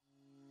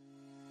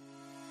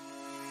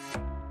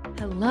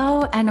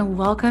Hello and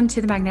welcome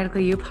to the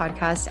Magnetically You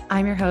podcast.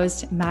 I'm your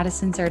host,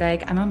 Madison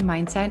Zerdike. I'm a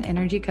mindset and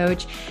energy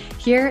coach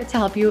here to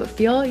help you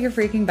feel your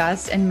freaking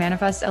best and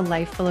manifest a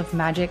life full of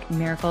magic,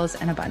 miracles,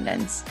 and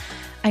abundance.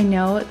 I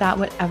know that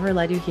whatever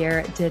led you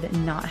here did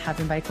not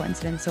happen by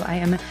coincidence. So I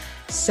am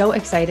so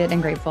excited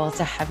and grateful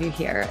to have you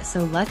here.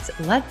 So let's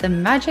let the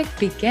magic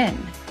begin.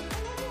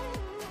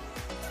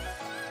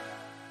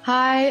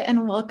 Hi,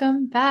 and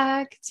welcome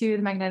back to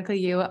the Magnetically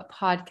You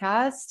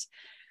podcast.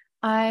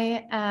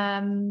 I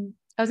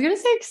was going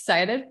to say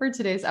excited for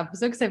today's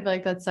episode because I feel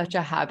like that's such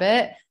a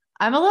habit.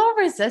 I'm a little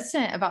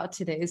resistant about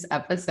today's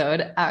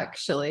episode,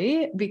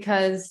 actually,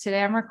 because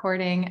today I'm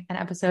recording an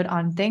episode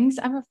on things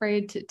I'm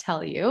afraid to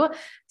tell you.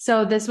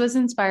 So this was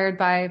inspired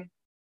by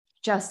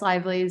Jess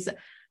Lively's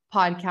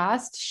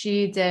podcast.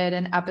 She did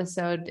an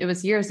episode, it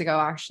was years ago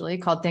actually,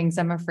 called Things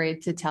I'm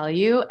Afraid to Tell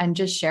You, and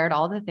just shared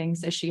all the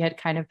things that she had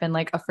kind of been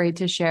like afraid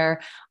to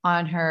share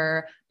on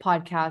her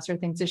podcast, or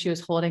things that she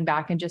was holding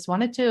back, and just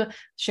wanted to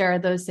share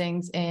those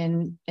things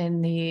in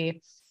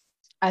the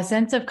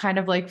essence of kind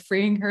of like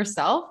freeing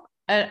herself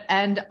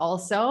and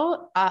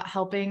also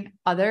helping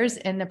others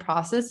in the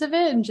process of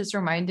it, and just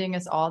reminding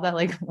us all that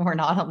like we're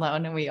not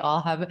alone and we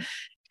all have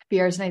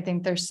fears. And I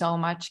think there's so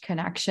much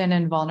connection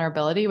and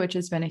vulnerability, which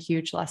has been a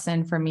huge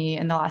lesson for me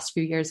in the last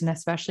few years. And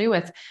especially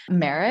with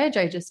marriage,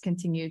 I just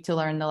continue to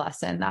learn the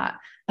lesson that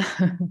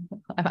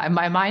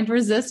my mind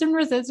resists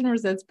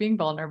being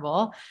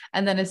vulnerable.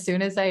 And then as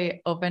soon as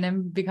I open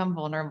and become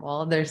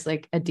vulnerable, there's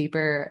like a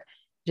deeper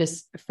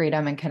just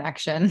freedom and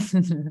connection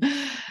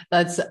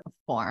that's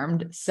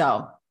formed.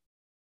 So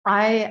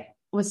I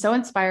was so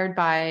inspired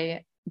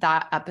by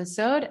that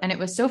episode, and it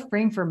was so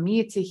freeing for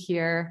me to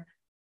hear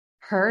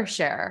her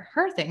share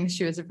her things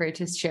she was afraid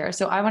to share.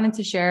 So I wanted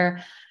to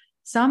share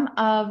some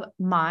of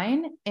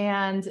mine,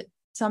 and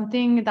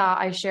something that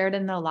I shared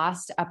in the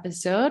last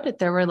episode.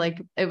 There were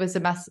like, it was a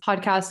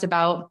podcast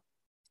about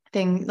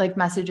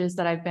messages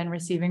that I've been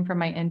receiving from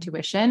my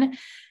intuition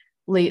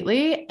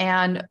lately.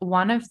 And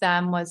one of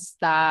them was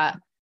that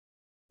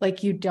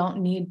like, you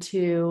don't need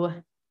to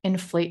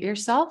inflate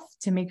yourself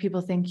to make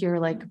people think you're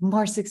like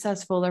more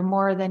successful or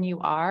more than you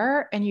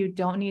are. And you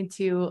don't need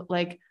to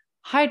like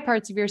hide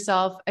parts of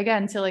yourself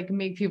again to like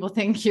make people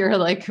think you're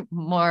like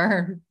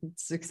more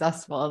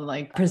successful and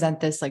like present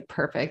this like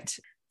perfect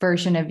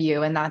version of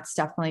you. And that's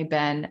definitely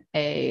been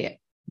a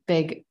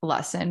big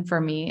lesson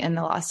for me in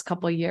the last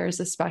couple of years,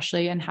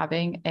 especially in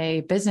having a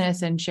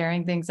business and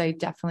sharing things. I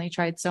definitely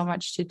tried so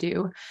much to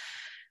do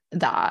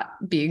that,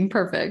 being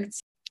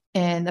perfect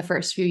in the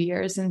first few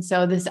years. And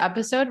so this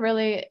episode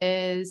really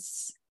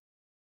is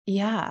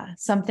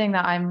something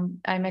that I'm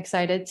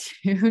excited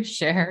to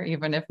share,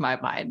 even if my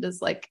mind is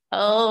like,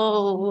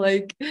 oh,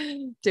 like,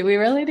 do we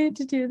really need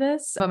to do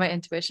this? But my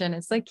intuition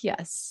is like,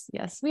 yes,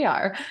 we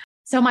are.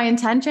 So my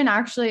intention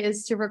actually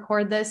is to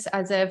record this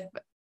as if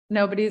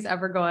nobody's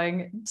ever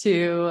going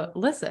to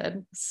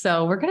listen.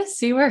 So we're going to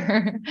see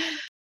where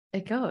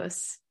it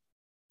goes.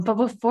 But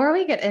before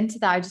we get into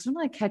that, I just want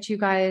to like catch you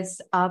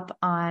guys up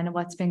on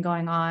what's been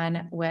going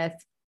on with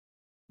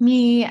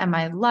me and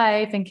my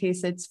life, in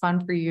case it's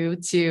fun for you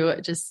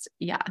to just,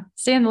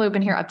 stay in the loop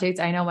and hear updates.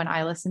 I know when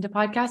I listen to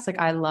podcasts, like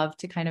I love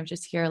to kind of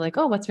just hear like,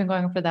 oh, what's been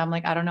going on for them.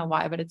 Like, I don't know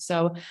why, but it's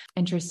so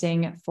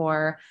interesting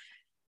for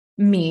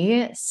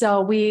me. So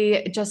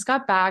we just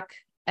got back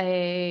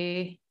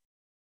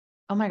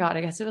oh my God,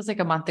 I guess it was like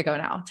a month ago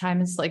now.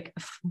 Time is like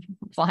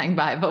flying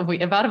by, but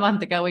about a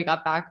month ago, we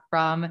got back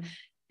from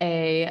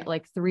a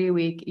like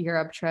 3-week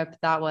Europe trip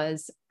that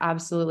was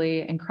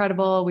absolutely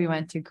incredible. We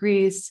went to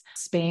Greece,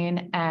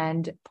 Spain,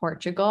 and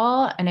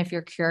Portugal. And if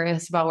you're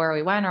curious about where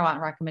we went or want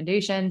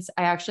recommendations,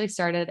 I actually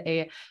started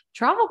a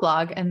travel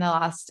blog in the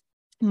last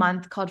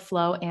month called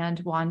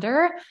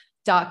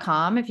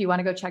flowandwander.com. If you want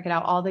to go check it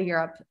out,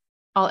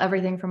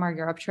 everything from our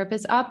Europe trip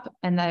is up.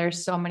 And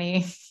there's so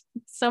many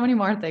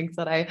more things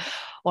that I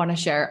want to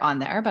share on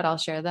there, but I'll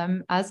share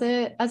them as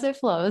it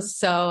flows.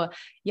 So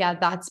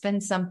that's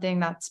been something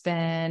that's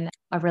been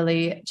a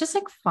really just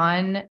like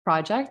fun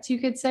project, you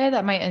could say,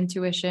 that my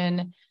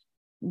intuition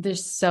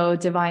just so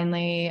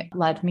divinely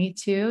led me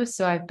to.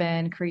 So I've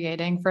been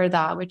creating for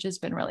that, which has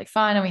been really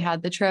fun. And we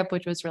had the trip,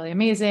 which was really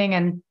amazing.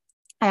 And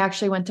I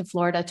actually went to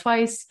Florida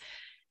twice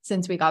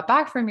since we got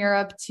back from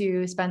Europe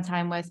to spend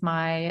time with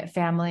my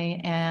family.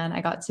 And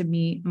I got to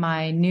meet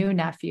my new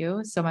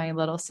nephew. So my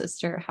little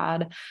sister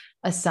had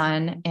a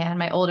son, and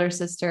my older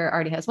sister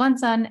already has one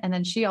son. And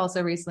then she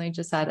also recently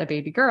just had a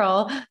baby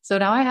girl. So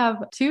now I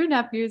have 2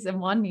 nephews and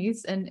 1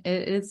 niece. And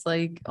it is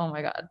like, oh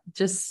my God,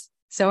 just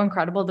so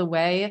incredible. The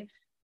way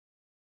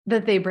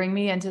that they bring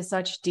me into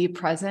such deep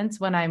presence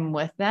when I'm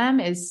with them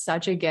is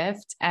such a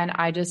gift. And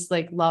I just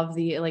like love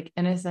the like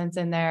innocence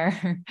in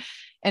their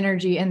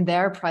energy and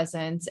their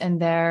presence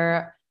and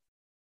their,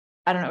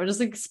 I don't know, just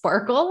like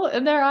sparkle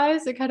in their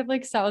eyes. It kind of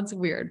like sounds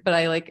weird, but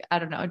I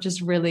don't know,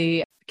 just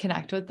really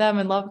connect with them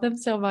and love them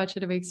so much.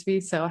 And it makes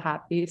me so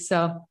happy.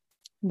 So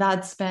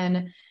that's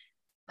been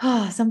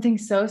something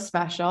so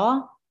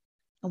special.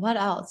 What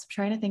else? I'm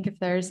trying to think if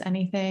there's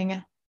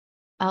anything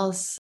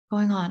else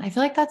going on. I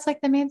feel like that's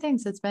like the main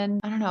things. It's been,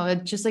 I don't know,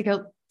 it's just like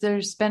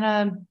there's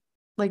been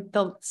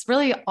it's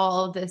really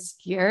all this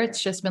year.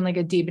 It's just been like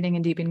a deepening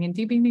and deepening and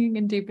deepening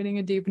and deepening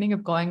and deepening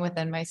of going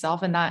within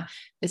myself. And that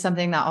is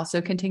something that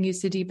also continues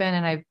to deepen.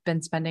 And I've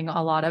been spending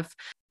a lot of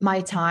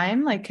my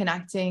time like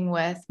connecting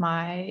with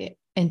my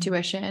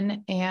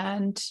intuition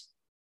and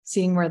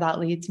seeing where that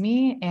leads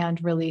me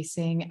and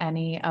releasing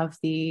any of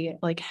the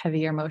like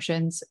heavier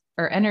emotions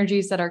or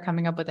energies that are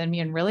coming up within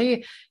me, and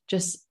really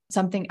just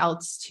something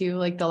else too,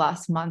 like the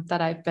last month that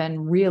I've been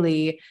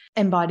really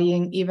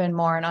embodying even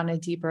more and on a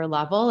deeper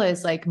level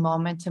is like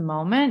moment to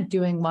moment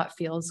doing what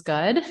feels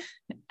good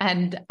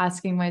and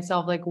asking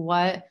myself like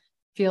what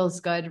feels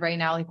good right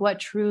now, like what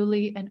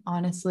truly and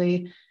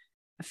honestly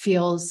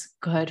feels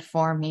good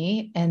for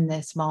me in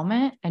this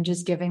moment, and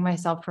just giving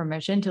myself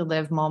permission to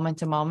live moment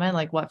to moment,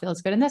 like what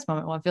feels good in this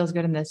moment, what feels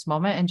good in this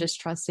moment, and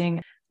just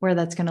trusting where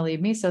that's going to lead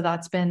me. So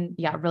that's been,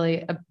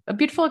 really a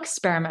beautiful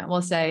experiment,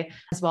 we'll say,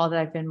 as well, that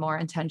I've been more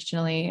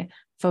intentionally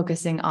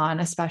focusing on,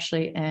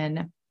 especially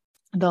in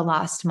the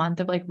last month,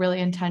 of like really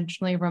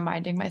intentionally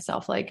reminding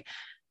myself, like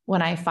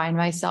when I find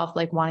myself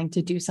like wanting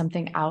to do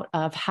something out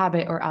of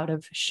habit or out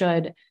of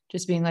should,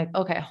 just being like,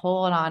 okay,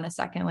 hold on a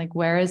second, like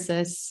where is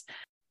this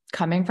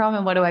coming from,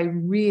 and what do I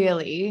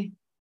really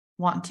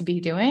want to be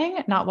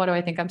doing, not what do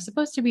I think I'm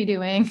supposed to be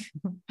doing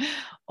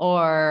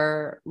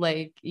or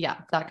like,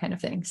 that kind of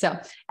thing. So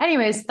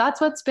anyways, that's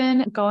what's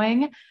been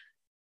going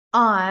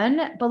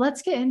on, but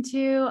let's get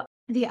into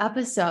the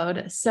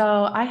episode.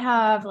 So I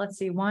have, let's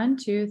see, 1,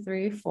 2,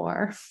 3,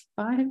 4,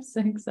 5,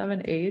 6,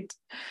 7, 8.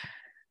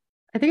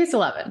 I think it's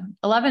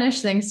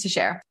 11-ish things to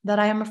share that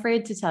I am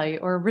afraid to tell you,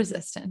 or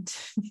resistant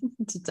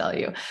to tell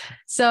you.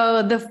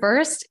 So the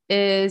first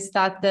is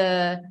that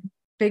the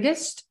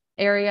biggest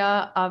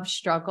area of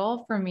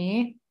struggle for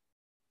me,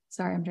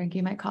 sorry, I'm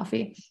drinking my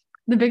coffee.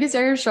 The biggest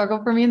area of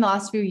struggle for me in the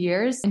last few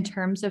years in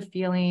terms of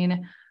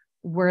feeling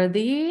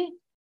worthy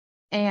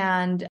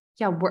and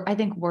I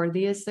think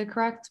worthy is the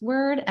correct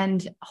word,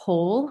 and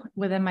whole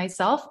within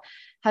myself,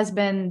 has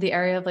been the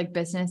area of like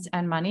business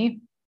and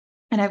money.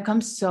 And I've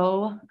come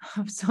so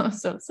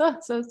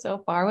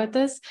far with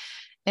this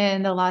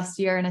in the last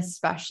year, and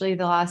especially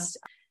the last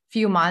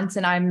few months.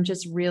 And I'm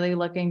just really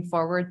looking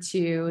forward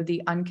to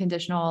the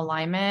unconditional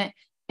alignment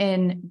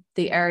in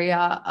the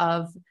area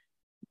of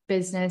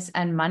business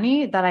and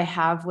money that I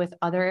have with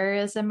other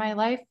areas in my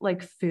life,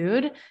 like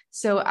food.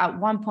 So at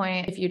one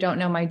point, if you don't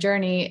know my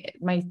journey,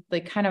 my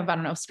like kind of, I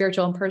don't know,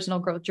 spiritual and personal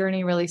growth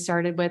journey really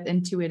started with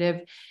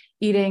intuitive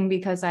eating,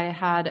 because I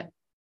had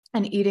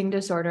an eating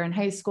disorder in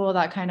high school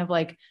that kind of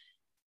like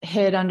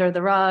hid under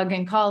the rug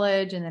in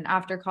college. And then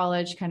after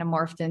college kind of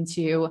morphed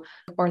into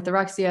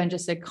orthorexia and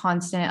just a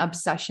constant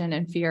obsession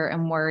and fear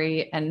and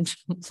worry. And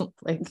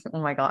like,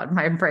 oh my God,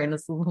 my brain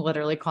is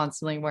literally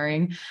constantly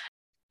worrying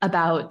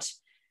about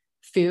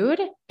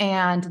food.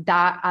 And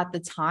that at the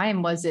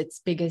time was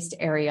its biggest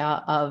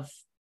area of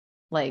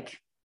like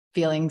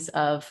feelings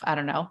of, I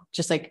don't know,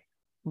 just like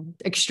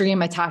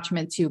extreme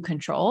attachment to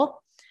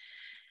control.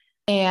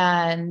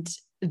 And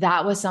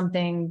that was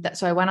something that,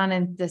 so I went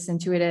on this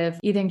intuitive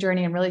eating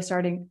journey and really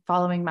starting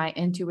following my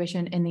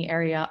intuition in the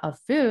area of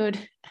food.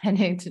 And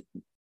it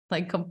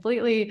like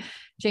completely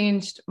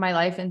changed my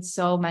life in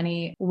so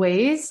many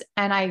ways.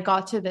 And I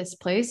got to this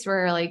place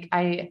where like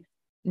I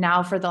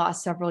now for the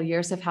last several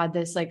years have had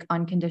this like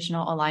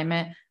unconditional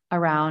alignment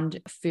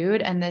around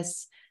food, and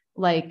this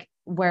like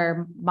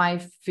where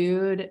my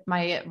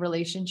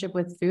relationship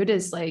with food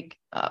is like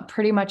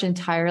pretty much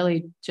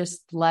entirely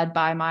just led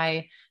by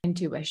my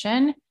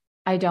intuition.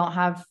 I don't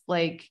have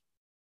like,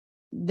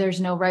 there's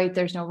no right,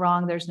 there's no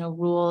wrong, there's no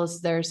rules,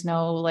 there's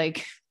no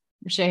like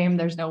shame,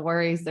 there's no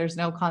worries, there's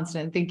no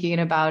constant thinking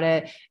about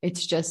it.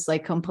 It's just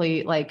like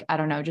complete, like, I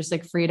don't know, just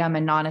like freedom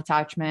and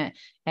non-attachment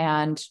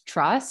and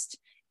trust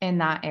in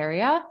that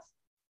area.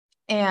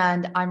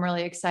 And I'm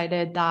really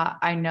excited that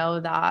I know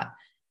that,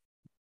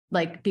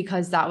 like,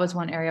 because that was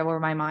one area where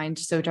my mind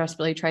so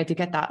desperately tried to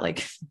get that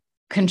like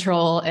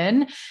control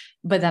in,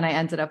 but then I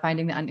ended up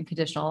finding the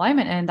unconditional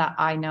alignment, and that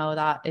I know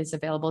that is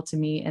available to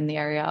me in the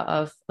area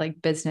of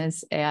like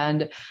business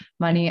and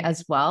money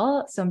as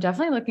well. So I'm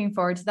definitely looking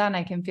forward to that. And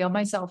I can feel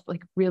myself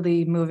like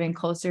really moving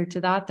closer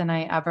to that than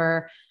I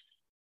ever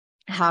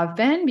have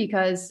been,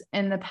 because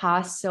in the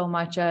past, so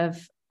much of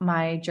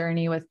my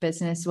journey with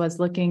business was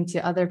looking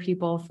to other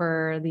people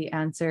for the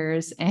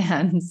answers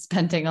and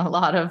spending a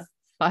lot of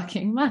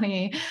fucking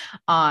money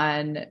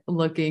on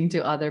looking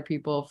to other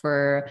people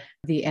for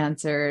the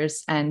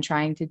answers and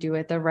trying to do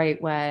it the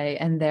right way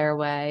and their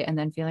way, and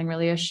then feeling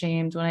really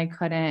ashamed when I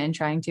couldn't, and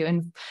trying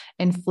to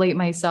inflate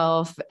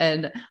myself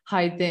and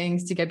hide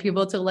things to get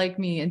people to like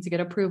me and to get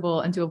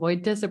approval and to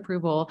avoid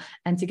disapproval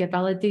and to get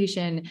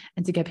validation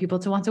and to get people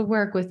to want to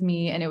work with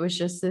me. And it was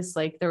just this,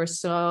 like, there was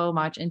so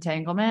much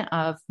entanglement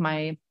of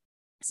my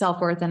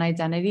self-worth and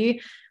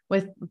identity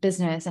with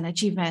business and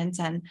achievements,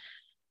 and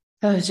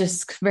I was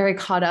just very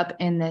caught up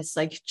in this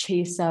like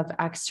chase of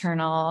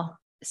external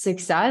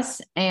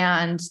success.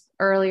 And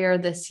earlier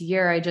this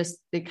year,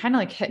 it kind of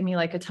like hit me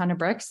like a ton of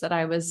bricks that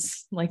I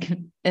was like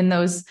in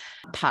those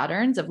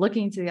patterns of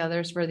looking to the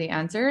others for the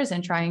answers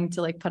and trying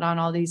to like put on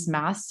all these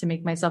masks to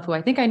make myself who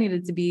I think I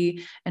needed to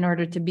be in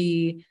order to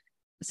be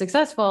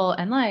successful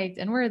and liked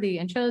and worthy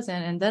and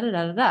chosen and da da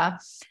da da da.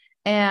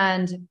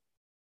 And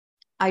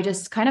I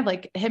just kind of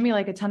like hit me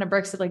like a ton of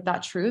bricks of like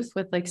that truth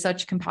with like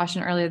such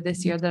compassion earlier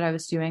this year that I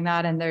was doing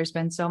that. And there's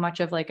been so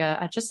much of like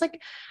a just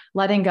like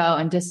letting go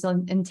and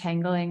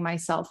disentangling my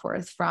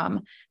self-worth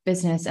from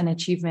business and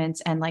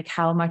achievements and like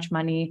how much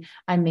money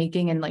I'm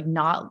making and like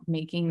not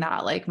making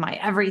that like my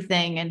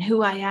everything and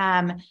who I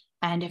am.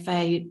 And if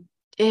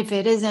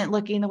it isn't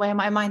looking the way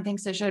my mind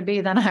thinks it should be,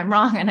 then I'm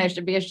wrong and I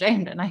should be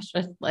ashamed and I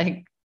should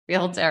like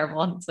feel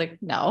terrible. And it's like,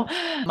 no,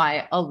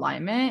 my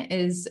alignment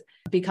is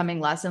becoming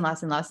less and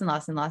less and less and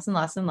less and less and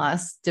less and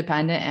less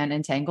dependent and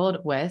entangled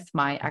with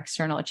my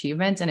external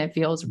achievements. And it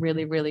feels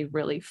really, really,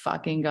 really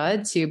fucking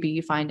good to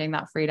be finding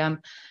that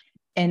freedom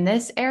in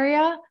this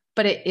area.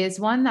 But it is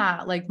one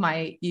that like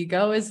my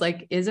ego is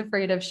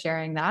afraid of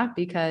sharing that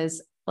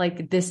because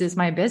like, this is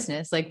my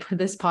business. Like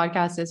this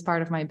podcast is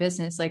part of my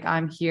business. Like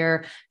I'm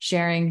here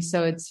sharing.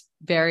 So it's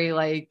very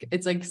like,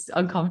 it's like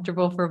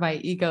uncomfortable for my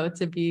ego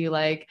to be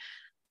like,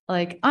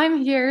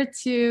 I'm here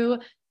to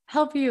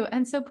help you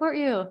and support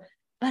you,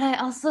 but I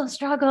also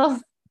struggle.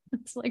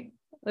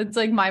 It's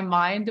like my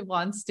mind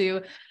wants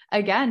to,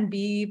 again,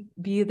 be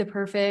the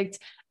perfect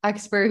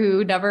expert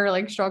who never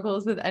like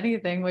struggles with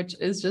anything, which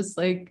is just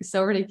like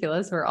so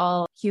ridiculous. We're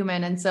all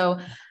human. And so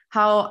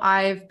how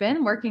I've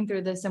been working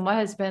through this and what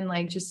has been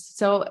like just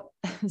so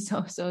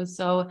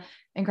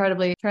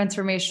incredibly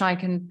transformational, I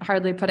can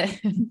hardly put it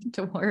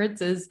into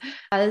words, is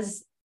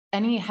as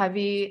any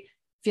heavy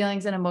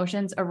feelings and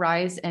emotions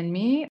arise in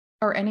me,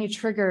 or any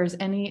triggers,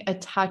 any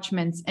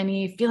attachments,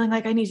 any feeling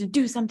like I need to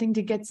do something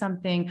to get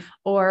something,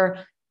 or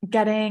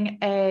getting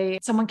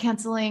someone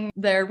canceling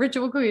their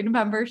Ritual Queen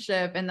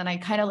membership. And then I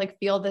kind of like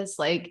feel this,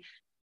 like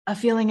a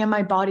feeling in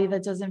my body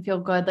that doesn't feel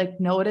good,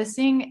 like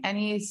noticing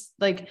any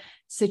like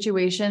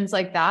situations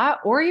like that,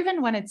 or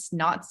even when it's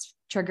not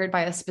triggered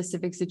by a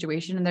specific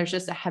situation and there's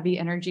just a heavy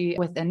energy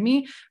within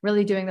me,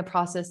 really doing the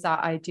process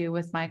that I do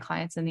with my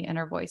clients in the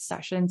inner voice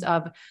sessions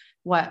of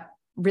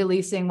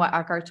releasing what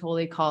Eckhart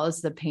Tolle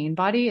calls the pain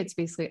body. It's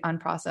basically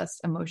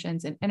unprocessed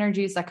emotions and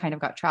energies that kind of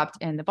got trapped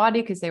in the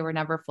body because they were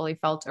never fully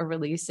felt or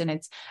released. And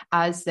it's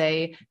as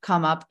they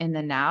come up in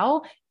the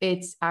now,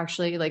 it's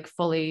actually like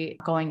fully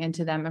going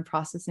into them and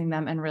processing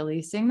them and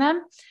releasing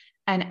them.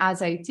 And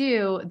as I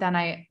do,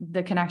 then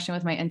the connection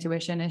with my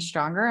intuition is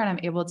stronger and I'm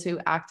able to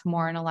act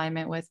more in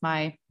alignment with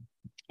my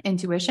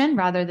intuition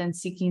rather than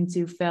seeking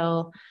to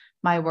fill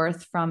my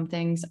worth from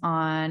things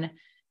on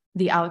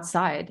the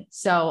outside.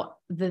 So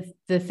the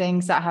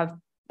things that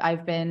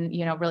I've been,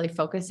 really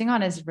focusing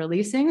on is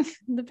releasing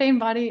the pain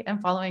body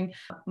and following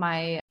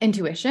my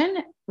intuition,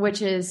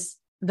 which is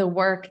the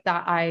work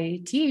that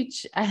I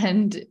teach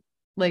and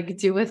like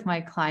do with my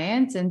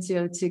clients. And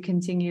so to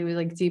continue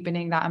like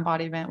deepening that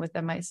embodiment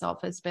within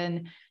myself has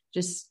been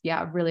just,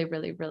 really,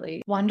 really,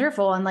 really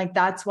wonderful. And like,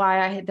 that's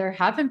why there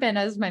haven't been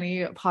as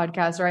many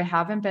podcasts or I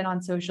haven't been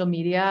on social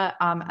media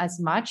as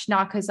much,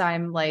 not because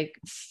I'm like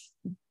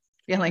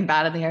feeling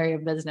bad in the area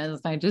of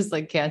business. I just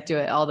like can't do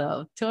it.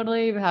 Although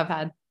totally have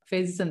had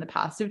phases in the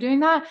past of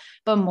doing that,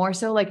 but more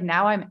so like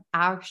now I'm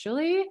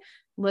actually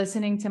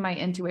listening to my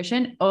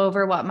intuition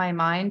over what my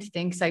mind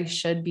thinks I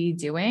should be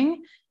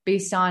doing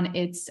based on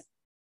its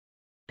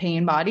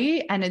pain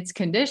body and its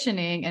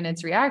conditioning and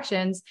its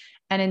reactions.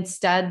 And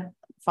instead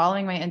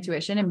following my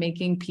intuition and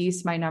making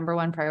peace my number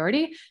one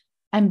priority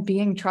and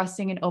being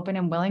trusting and open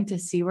and willing to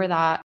see where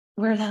that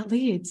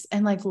leads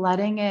and like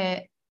letting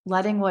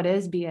what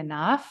is be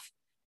enough.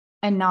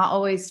 And not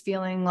always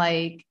feeling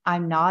like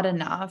I'm not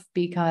enough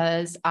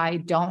because I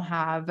don't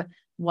have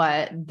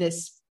what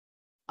this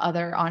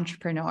other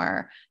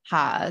entrepreneur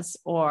has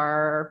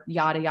or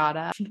yada,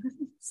 yada.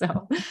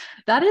 So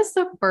that is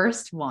the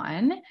first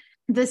one.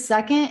 The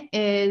second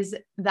is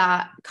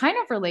that kind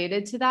of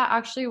related to that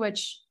actually,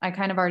 which I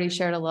kind of already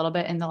shared a little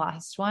bit in the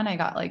last one. I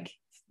got like,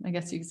 I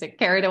guess you could say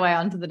carried away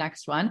onto the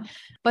next one,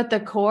 but the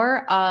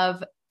core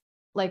of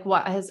like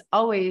what has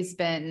always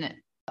been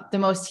the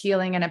most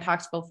healing and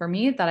impactful for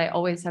me that I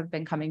always have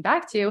been coming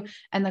back to.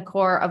 And the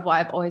core of what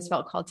I've always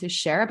felt called to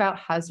share about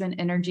has been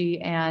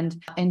energy and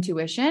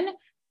intuition.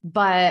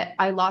 But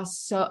I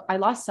lost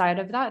sight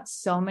of that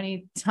so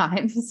many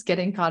times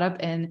getting caught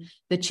up in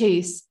the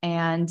chase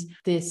and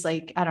this,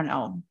 like, I don't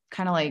know,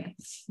 kind of like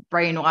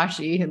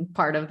brainwashy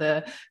part of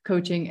the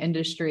coaching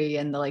industry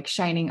and the like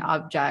shining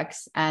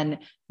objects and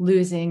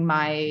losing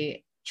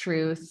my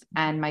truth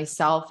and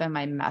myself and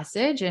my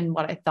message and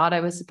what I thought I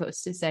was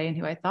supposed to say and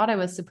who I thought I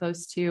was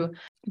supposed to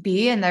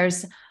be. And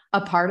there's a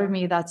part of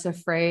me that's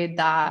afraid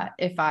that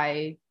if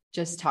I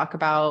just talk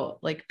about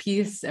like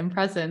peace and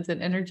presence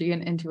and energy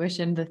and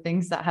intuition, the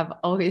things that have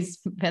always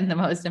been the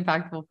most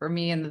impactful for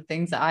me and the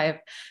things that I've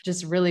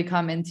just really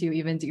come into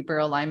even deeper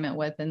alignment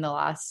with in the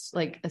last,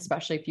 like,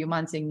 especially few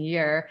months and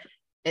year,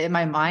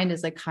 my mind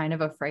is like kind of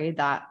afraid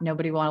that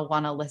nobody will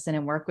want to listen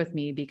and work with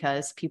me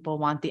because people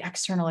want the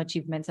external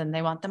achievements and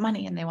they want the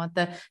money and they want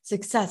the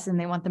success and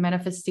they want the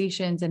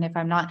manifestations. And if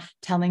I'm not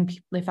telling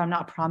people, if I'm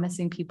not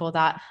promising people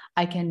that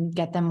I can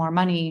get them more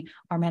money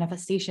or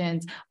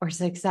manifestations or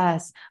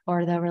success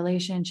or the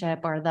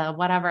relationship or the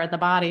whatever, the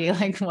body,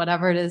 like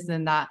whatever it is,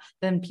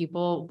 then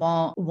people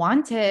won't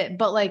want it.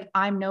 But like,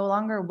 I'm no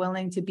longer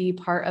willing to be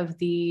part of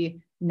the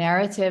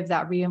narrative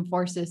that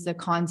reinforces the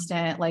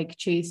constant like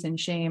chase and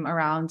shame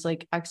around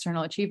like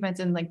external achievements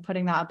and like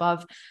putting that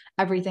above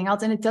everything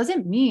else. And it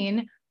doesn't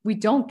mean we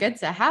don't get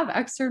to have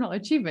external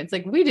achievements.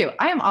 Like we do.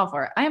 I am all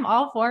for it. I am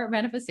all for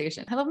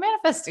manifestation. I love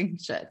manifesting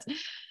shit.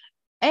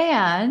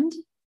 And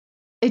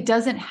it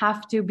doesn't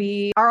have to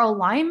be, our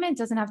alignment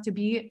doesn't have to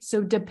be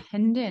so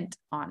dependent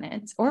on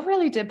it or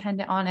really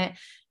dependent on it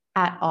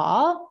at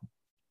all.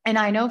 And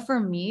I know for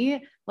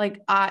me, like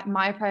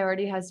my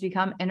priority has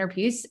become inner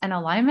peace and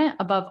alignment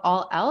above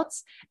all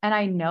else. And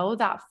I know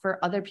that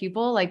for other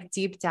people, like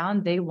deep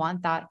down, they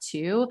want that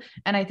too.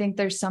 And I think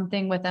there's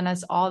something within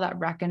us all that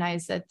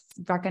recognizes that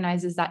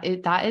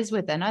that is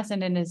within us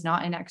and it is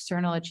not in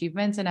external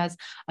achievements. And as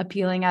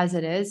appealing as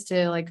it is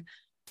to like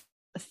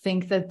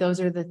think that those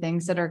are the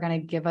things that are going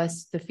to give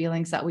us the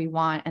feelings that we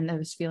want and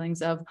those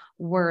feelings of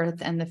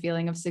worth and the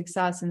feeling of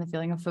success and the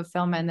feeling of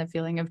fulfillment and the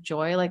feeling of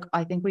joy. Like,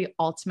 I think we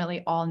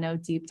ultimately all know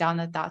deep down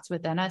that that's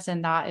within us.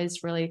 And that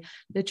is really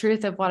the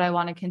truth of what I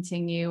want to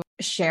continue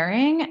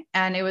sharing.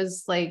 And it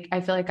was like, I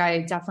feel like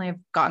I definitely have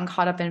gotten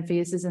caught up in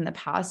phases in the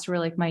past where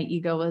like my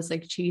ego was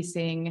like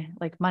chasing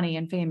like money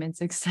and fame and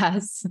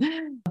success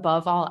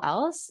above all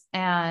else.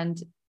 And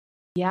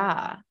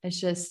yeah,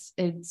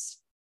 it's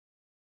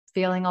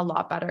feeling a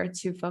lot better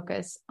to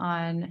focus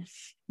on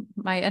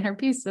my inner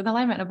peace and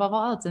alignment above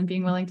all else and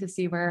being willing to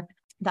see where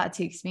that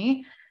takes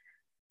me.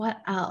 What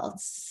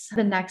else?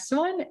 The next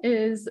one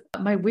is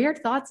my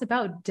weird thoughts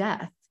about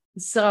death.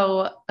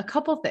 So a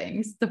couple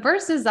things. The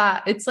first is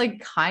that it's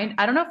like I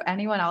don't know if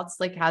anyone else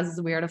like has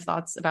as weird of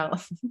thoughts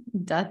about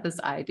death as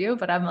I do,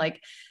 but I'm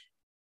like,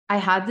 I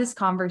had this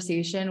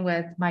conversation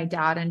with my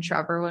dad and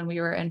Trevor when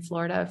we were in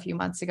Florida a few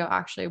months ago.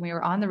 Actually, we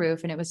were on the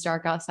roof and it was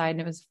dark outside and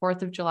it was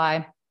 4th of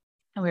July.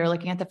 And we were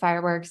looking at the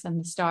fireworks and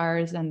the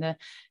stars and the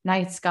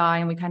night sky.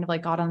 And we kind of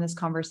like got on this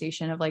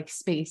conversation of like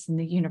space and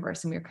the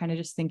universe. And we were kind of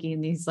just thinking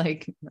these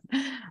like,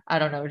 I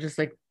don't know, just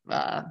like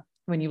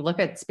when you look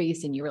at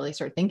space and you really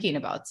start thinking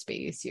about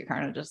space, you're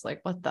kind of just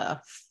like, what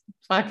the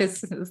fuck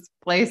is this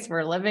place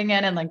we're living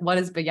in? And like, what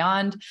is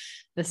beyond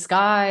the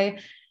sky?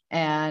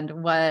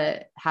 And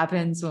what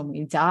happens when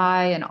we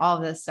die and all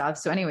of this stuff.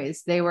 So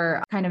anyways, they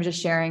were kind of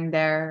just sharing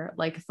their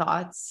like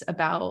thoughts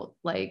about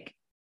like,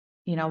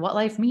 you know, what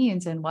life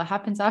means and what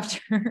happens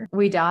after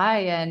we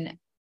die. And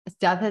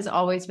death has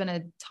always been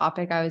a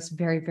topic I was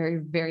very, very,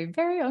 very,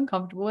 very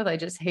uncomfortable with. I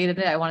just hated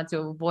it. I wanted to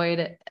avoid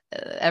it,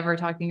 ever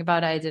talking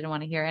about it. I didn't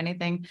want to hear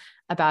anything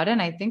about it.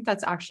 And I think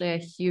that's actually a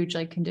huge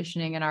like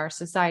conditioning in our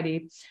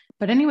society.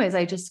 But anyways,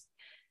 I just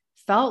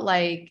felt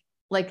like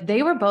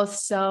they were both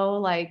so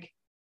like,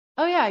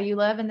 oh yeah, you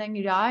live and then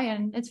you die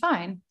and it's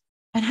fine.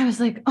 And I was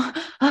like,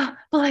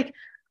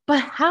 but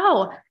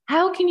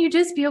how can you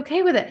just be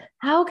okay with it?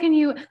 How can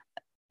you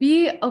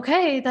be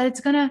okay that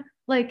it's gonna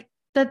like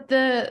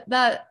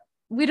that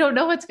we don't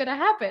know what's gonna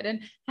happen?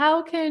 And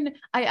how can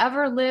I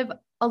ever live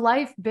a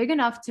life big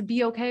enough to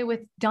be okay with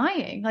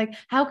dying? Like,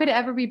 how could it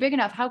ever be big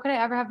enough? How could I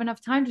ever have enough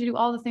time to do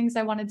all the things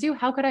I want to do?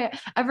 How could I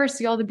ever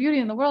see all the beauty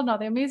in the world and all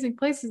the amazing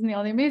places and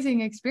all the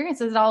amazing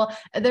experiences?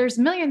 There's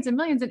millions and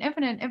millions and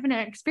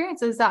infinite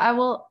experiences that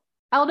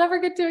I'll never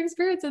get to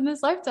experience in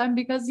this lifetime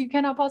because you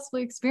cannot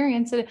possibly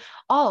experience it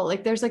all.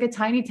 Like there's like a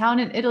tiny town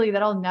in Italy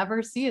that I'll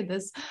never see in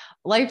this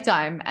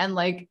lifetime. And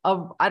like,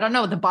 I don't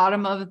know, the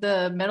bottom of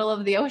the middle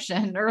of the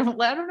ocean or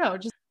I don't know,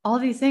 just all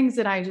these things.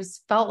 And I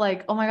just felt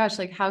like, oh my gosh,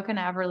 like how can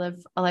I ever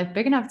live a life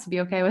big enough to be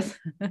okay with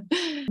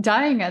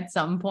dying at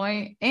some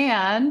point?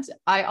 And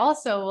I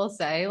also will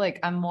say like,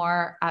 I'm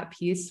more at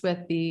peace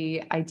with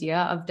the idea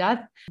of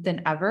death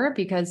than ever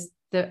because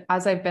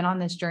as I've been on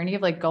this journey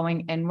of like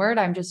going inward,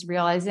 I'm just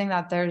realizing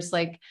that there's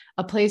like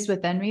a place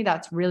within me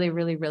that's really,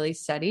 really, really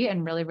steady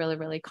and really, really,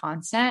 really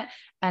constant.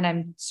 And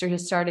I'm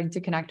just starting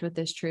to connect with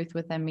this truth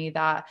within me,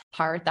 that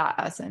part, that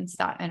essence,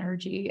 that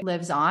energy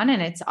lives on.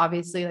 And it's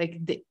obviously like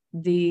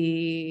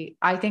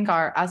I think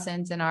our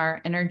essence and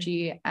our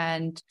energy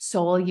and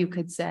soul, you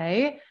could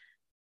say,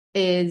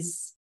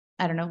 is,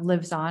 I don't know,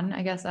 lives on,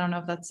 I guess. I don't know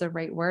if that's the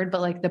right word, but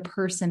like the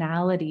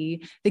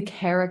personality, the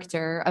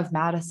character of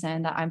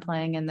Madison that I'm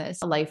playing in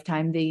this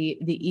lifetime, the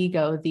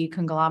ego, the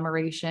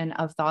conglomeration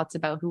of thoughts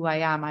about who I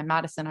am. I'm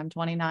Madison. I'm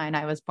 29.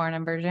 I was born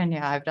in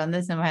Virginia. I've done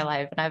this in my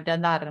life and I've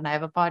done that. And I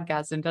have a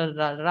podcast and da, da,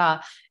 da, da,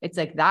 da. It's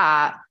like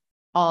that,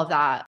 all of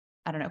that,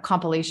 I don't know,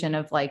 compilation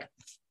of like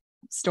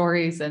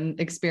stories and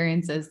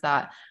experiences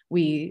that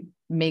we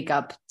make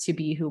up to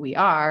be who we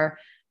are.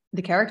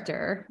 The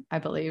character, I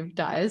believe,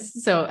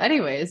 dies. So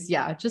anyways,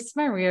 yeah, just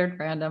my weird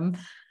random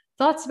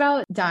thoughts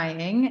about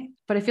dying,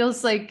 but it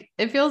feels like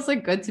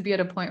good to be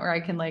at a point where I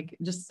can like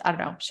just, I don't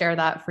know, share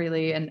that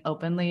freely and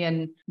openly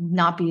and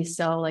not be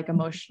so like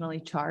emotionally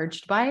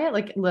charged by it.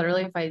 Like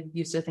literally, if I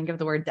used to think of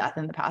the word death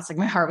in the past, like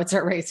my heart would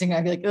start racing.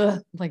 I'd be like,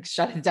 ugh, like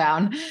shut it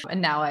down.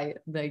 And now I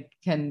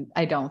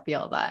don't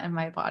feel that in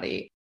my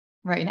body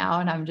right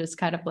now. And I'm just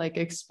kind of like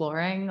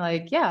exploring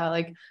like, yeah,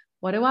 like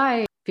what do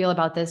I feel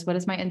about this? What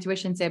does my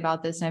intuition say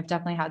about this? And I've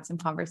definitely had some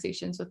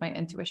conversations with my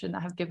intuition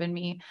that have given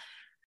me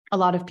a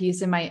lot of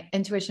peace. And my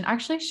intuition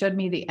actually showed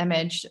me the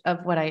image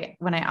of when I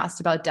asked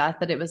about death,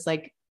 that it was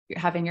like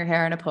having your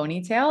hair in a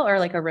ponytail or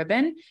like a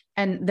ribbon,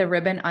 and the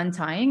ribbon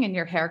untying and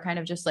your hair kind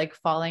of just like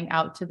falling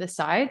out to the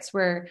sides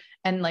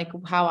and like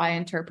how I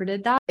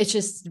interpreted that, it's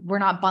just, we're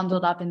not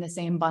bundled up in the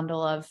same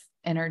bundle of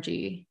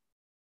energy.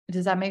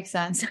 Does that make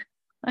sense?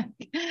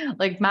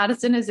 like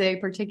Madison is a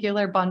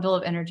particular bundle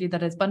of energy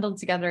that is bundled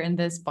together in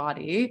this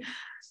body.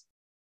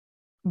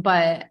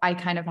 But I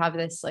kind of have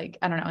this, like,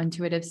 I don't know,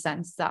 intuitive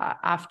sense that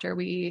after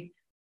we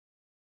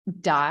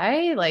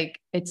die, like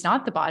it's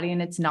not the body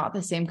and it's not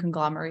the same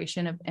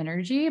conglomeration of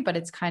energy, but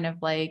it's kind of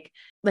like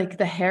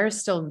the hair is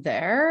still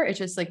there. It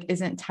just like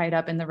isn't tied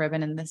up in the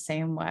ribbon in the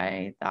same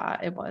way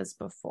that it was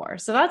before.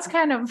 So that's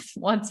kind of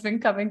what's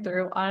been coming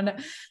through on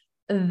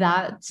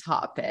that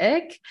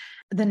topic.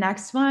 The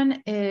next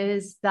one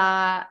is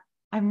that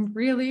I'm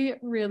really,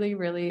 really,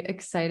 really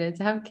excited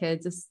to have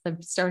kids. It's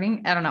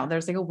starting, I don't know,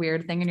 there's like a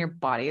weird thing in your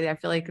body. I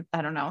feel like,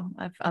 I don't know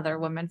if other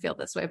women feel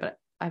this way, but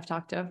I've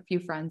talked to a few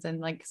friends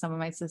and like some of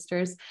my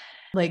sisters,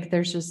 like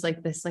there's just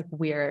like this like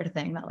weird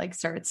thing that like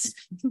starts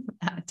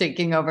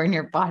taking over in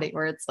your body,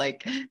 where it's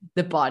like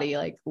the body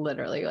like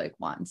literally like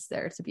wants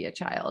there to be a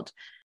child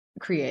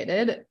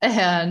created.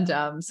 And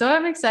so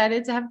I'm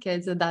excited to have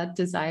kids, and that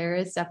desire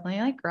is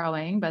definitely like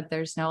growing, but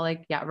there's no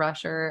like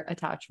rush or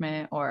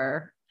attachment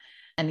or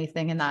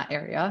anything in that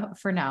area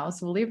for now.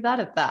 So we'll leave that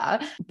at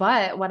that.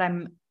 But what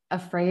I'm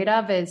afraid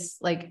of is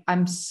like,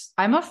 I'm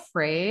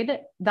afraid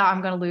that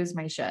I'm going to lose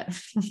my shit.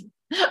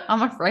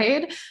 I'm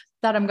afraid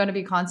that I'm going to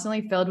be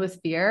constantly filled with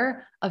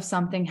fear of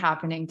something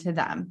happening to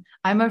them.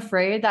 I'm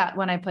afraid that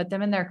when I put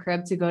them in their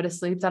crib to go to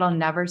sleep, that I'll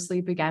never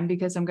sleep again,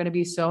 because I'm going to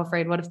be so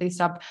afraid. What if they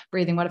stop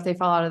breathing? What if they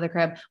fall out of the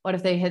crib? What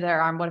if they hit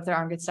their arm? What if their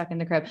arm gets stuck in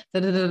the crib?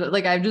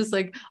 Like, I'm just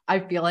like, I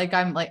feel like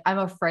I'm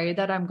afraid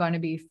that I'm going to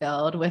be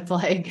filled with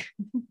like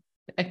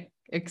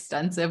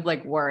extensive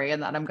like worry,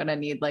 and that I'm going to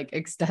need like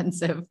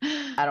extensive,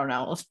 I don't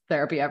know,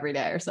 therapy every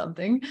day or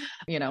something,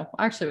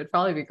 actually would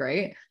probably be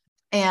great.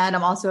 And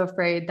I'm also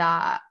afraid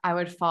that I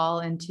would fall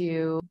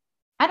into,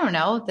 I don't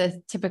know,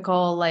 the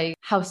typical like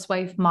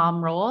housewife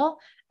mom role,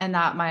 and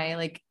that my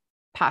like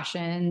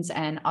passions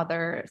and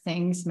other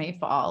things may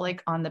fall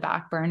like on the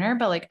back burner.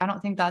 But like, I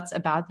don't think that's a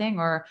bad thing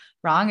or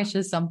wrong. It's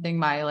just something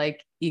my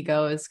like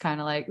ego is kind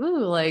of like,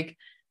 ooh, like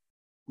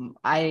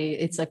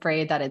it's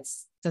afraid that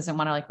it's doesn't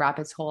want to like wrap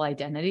its whole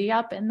identity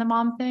up in the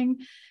mom thing.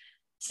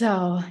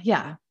 So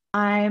yeah,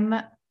 I'm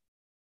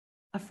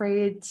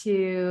afraid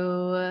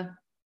to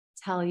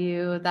tell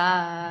you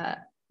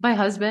that my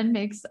husband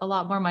makes a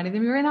lot more money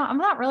than me right now. I'm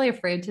not really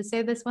afraid to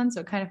say this one,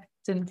 so it kind of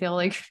didn't feel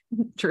like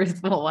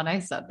truthful when I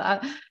said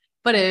that.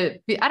 But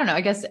I don't know,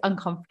 I guess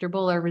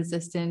uncomfortable or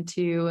resistant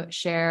to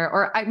share,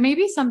 or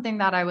maybe something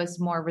that I was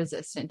more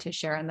resistant to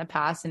share in the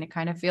past. And it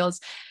kind of feels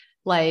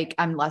like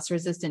I'm less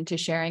resistant to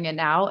sharing it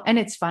now. And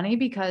it's funny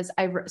because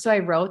I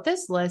wrote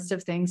this list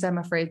of things I'm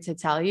afraid to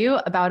tell you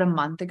about a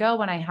month ago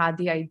when I had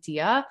the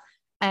idea.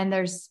 And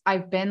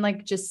I've been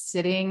like just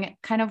sitting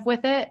kind of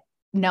with it,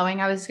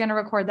 knowing I was going to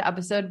record the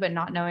episode, but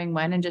not knowing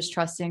when, and just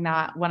trusting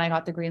that when I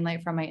got the green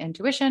light from my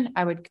intuition,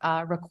 I would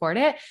record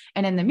it.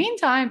 And in the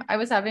meantime, I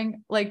was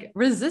having like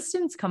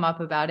resistance come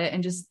up about it.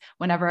 And just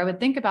whenever I would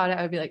think about it,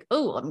 I would be like,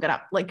 oh, I'm going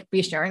to like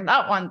be sharing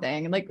that one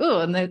thing. And like,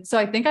 oh, so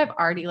I think I've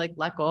already like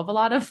let go of a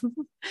lot of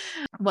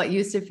what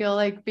used to feel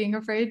like being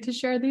afraid to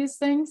share these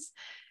things,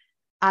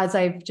 as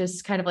I've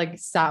just kind of like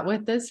sat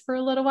with this for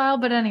a little while.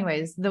 But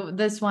anyways,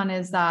 this one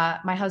is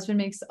that my husband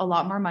makes a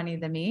lot more money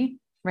than me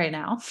right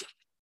now.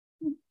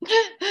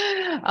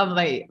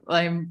 My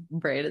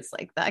brain is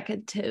like, that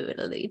could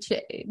totally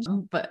change,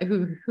 but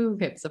who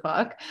gives a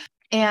fuck?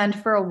 And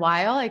for a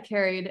while I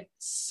carried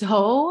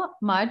so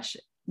much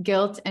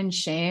guilt and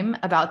shame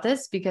about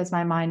this, because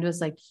my mind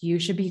was like, you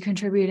should be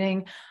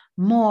contributing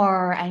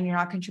more and you're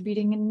not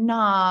contributing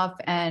enough.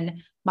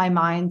 And my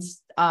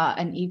mind's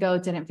and ego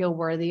didn't feel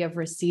worthy of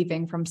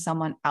receiving from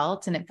someone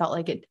else. And it felt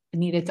like it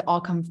needed to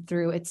all come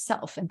through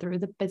itself and through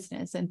the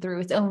business and through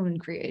its own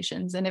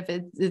creations. And if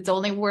it's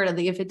only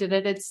worthy if it did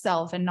it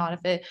itself, and not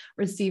if it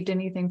received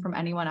anything from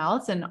anyone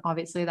else. And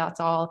obviously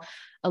that's all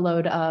a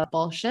load of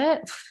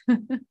bullshit.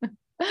 But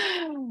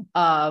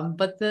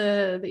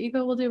the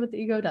ego will do what the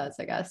ego does,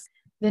 I guess.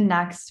 The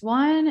next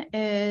one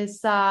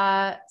is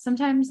that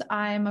sometimes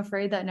I'm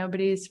afraid that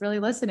nobody's really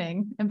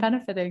listening and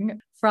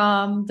benefiting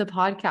from the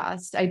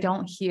podcast. I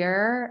don't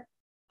hear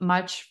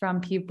much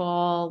from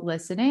people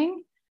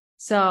listening.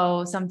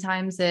 So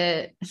sometimes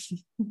it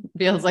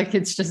feels like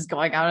it's just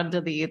going out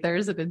into the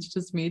ethers and it's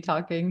just me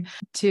talking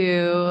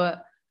to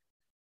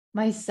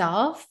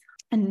myself.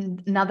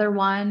 And another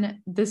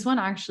one, this one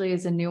actually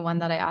is a new one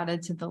that I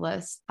added to the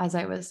list as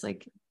I was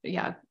like,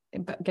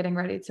 getting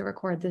ready to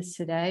record this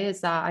today,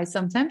 is that I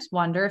sometimes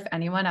wonder if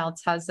anyone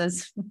else has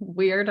as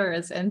weird or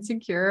as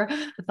insecure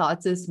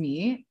thoughts as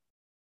me.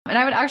 And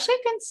I would actually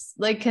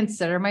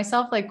consider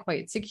myself like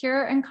quite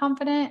secure and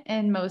confident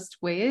in most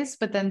ways,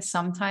 but then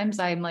sometimes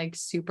I'm like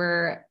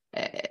super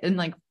in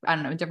like, I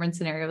don't know, different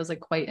scenarios, like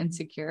quite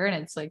insecure.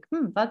 And it's like,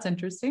 that's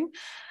interesting.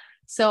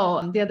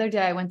 So the other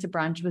day I went to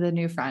brunch with a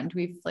new friend.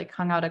 We've like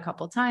hung out a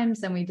couple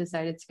times and we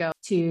decided to go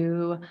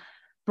to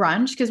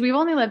brunch because we've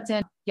only lived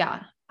in,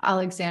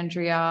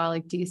 Alexandria,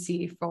 like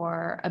DC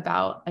for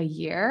about a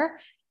year.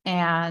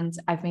 And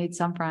I've made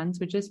some friends,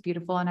 which is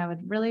beautiful. And I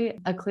would really,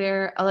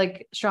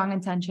 strong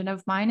intention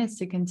of mine is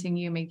to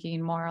continue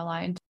making more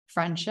aligned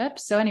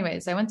friendships. So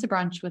anyways, I went to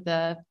brunch with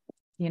a,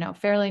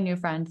 fairly new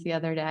friend the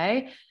other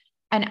day.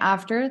 And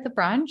after the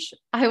brunch,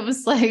 I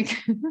was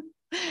like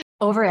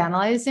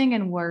overanalyzing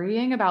and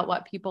worrying about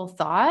what people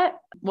thought,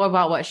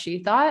 about what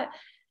she thought.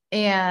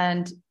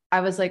 And I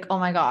was like, oh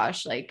my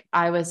gosh, like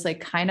I was like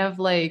kind of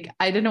like,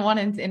 I didn't want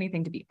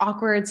anything to be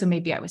awkward. So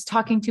maybe I was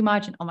talking too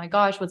much, and oh my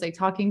gosh, was I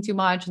talking too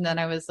much? And then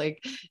I was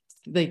like,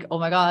 oh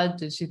my God,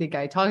 did she think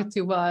I talked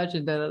too much?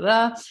 And da, da,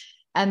 da.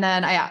 And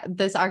then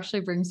this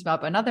actually brings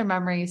up another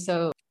memory.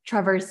 So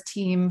Trevor's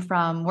team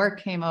from work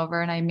came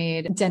over and I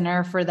made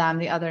dinner for them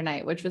the other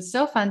night, which was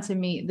so fun to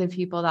meet the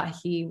people that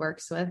he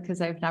works with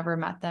because I've never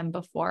met them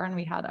before. And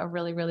we had a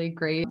really, really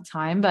great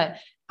time. But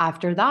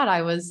after that,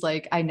 I was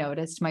like, I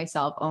noticed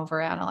myself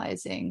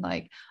overanalyzing,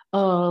 like,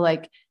 oh,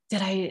 like,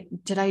 did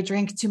I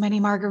drink too many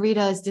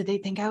margaritas? Did they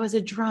think I was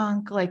a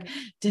drunk? Like,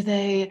 did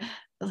they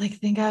like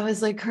think I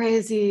was like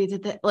crazy?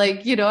 Did they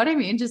like, you know what I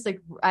mean? Just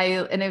like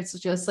and it's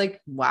just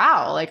like,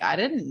 wow, like I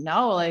didn't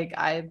know, like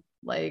I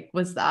like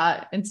was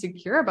that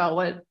insecure about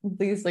what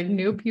these like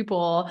new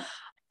people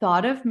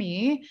thought of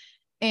me.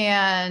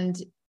 And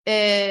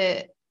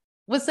it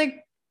was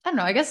like, I don't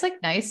know, I guess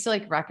like nice to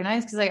like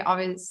recognize, because I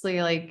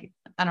obviously like,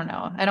 I don't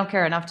know, I don't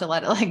care enough to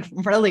let it like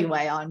really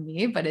weigh on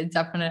me, but it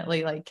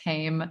definitely like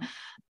came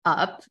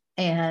up.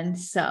 And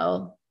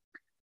so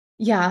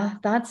yeah,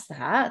 that's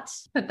that.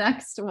 The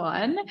next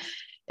one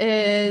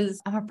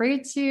is, I'm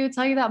afraid to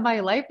tell you that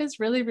my life is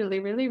really, really,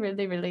 really,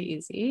 really, really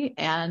easy.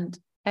 And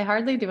I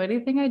hardly do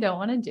anything I don't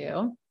want to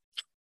do.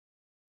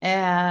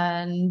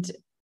 And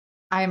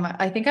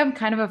I think I'm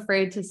kind of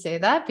afraid to say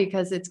that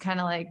because it's kind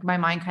of like my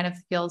mind kind of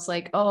feels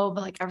like, oh,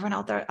 but like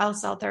everyone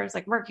else out there is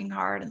like working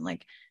hard and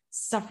like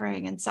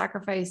suffering and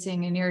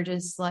sacrificing, and you're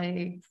just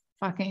like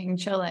fucking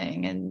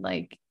chilling. And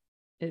like,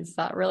 is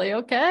that really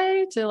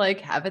okay to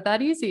like have it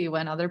that easy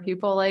when other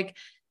people like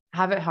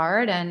have it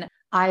hard? And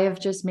I have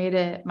just made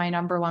it my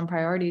number one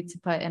priority to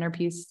put inner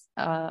peace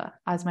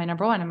as my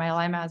number one and my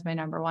alignment as my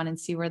number one, and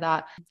see where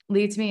that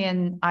leads me.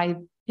 And I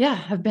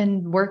have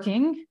been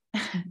working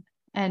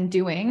and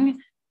doing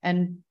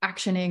and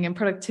actioning and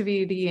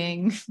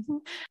productivitying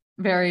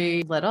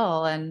very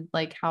little. And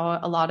like how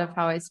a lot of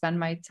how I spend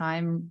my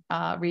time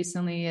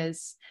recently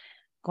is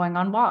going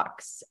on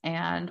walks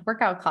and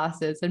workout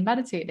classes and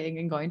meditating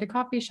and going to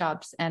coffee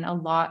shops, and a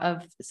lot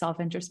of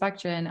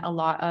self-introspection, a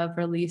lot of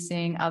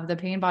releasing of the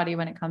pain body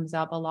when it comes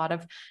up, a lot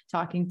of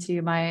talking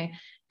to my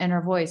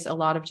inner voice, a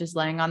lot of just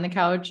laying on the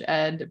couch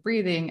and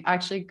breathing,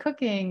 actually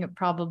cooking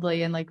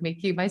probably, and like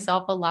making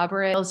myself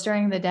elaborate meals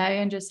during the day,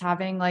 and just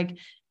having like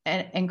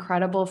an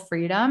incredible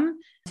freedom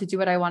to do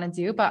what I want to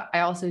do. But I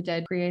also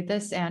did create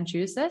this and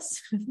choose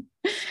this.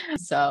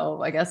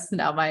 So I guess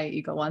now my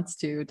ego wants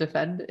to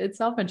defend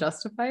itself and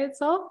justify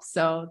itself.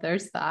 So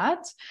there's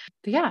that.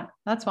 But yeah,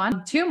 that's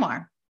one. Two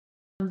more.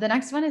 The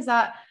next one is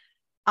that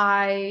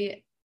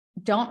I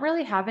don't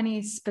really have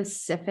any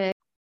specific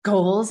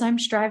goals I'm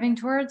striving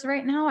towards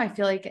right now. I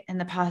feel like in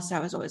the past, I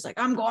was always like,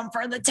 I'm going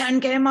for the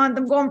 10K month.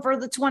 I'm going for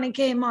the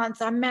 20K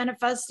month. I'm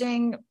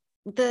manifesting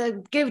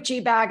the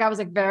Gucci bag. I was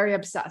like very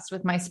obsessed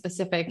with my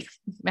specific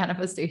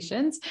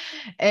manifestations,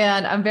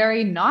 and I'm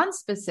very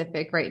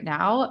non-specific right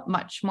now,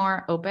 much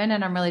more open.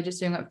 And I'm really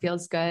just doing what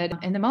feels good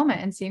in the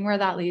moment and seeing where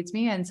that leads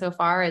me. And so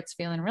far it's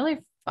feeling really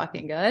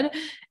fucking good.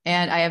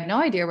 And I have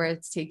no idea where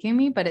it's taking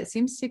me, but it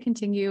seems to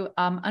continue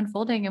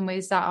unfolding in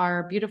ways that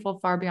are beautiful,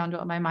 far beyond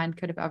what my mind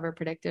could have ever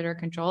predicted or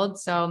controlled.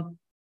 So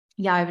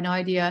yeah, I have no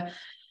idea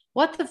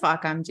what the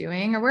fuck I'm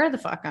doing or where the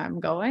fuck I'm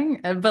going.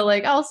 But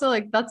like, also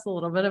like, that's a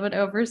little bit of an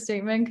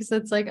overstatement, because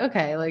it's like,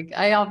 okay, like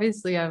I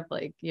obviously have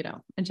like,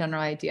 a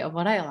general idea of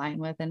what I align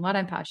with and what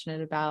I'm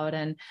passionate about.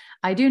 And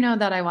I do know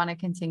that I want to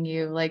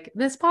continue like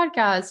this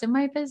podcast and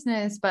my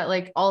business, but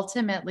like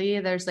ultimately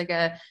there's like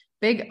a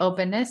big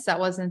openness that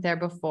wasn't there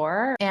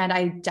before. And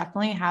I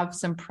definitely have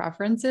some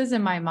preferences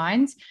in my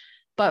mind.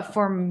 But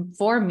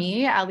for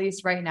me, at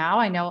least right now,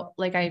 I know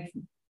like I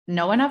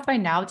know enough by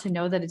now to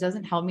know that it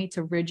doesn't help me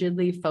to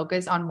rigidly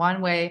focus on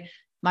one way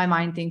my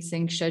mind thinks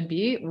things should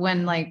be,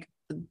 when like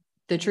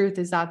the truth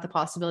is that the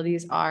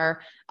possibilities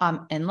are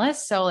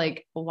endless. So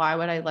like, why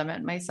would I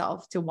limit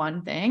myself to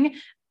one thing?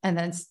 And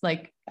then it's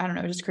like, I don't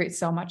know, just create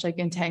so much like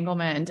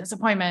entanglement and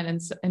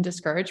disappointment and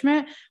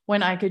discouragement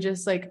when I could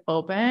just like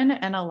open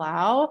and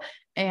allow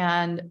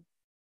and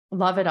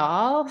love it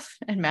all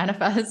and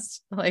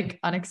manifest like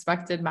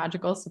unexpected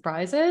magical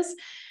surprises.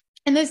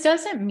 And this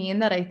doesn't mean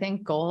that I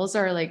think goals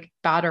are like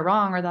bad or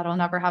wrong, or that I'll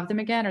never have them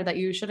again, or that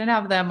you shouldn't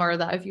have them, or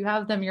that if you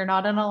have them, you're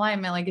not in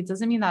alignment. Like, it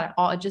doesn't mean that at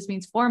all. It just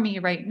means for me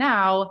right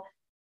now,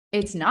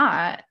 it's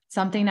not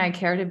something I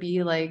care to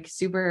be like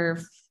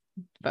super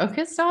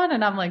focused on.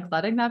 And I'm like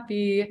letting that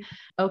be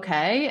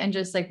okay. And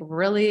just like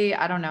really,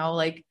 I don't know,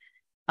 like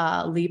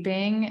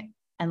leaping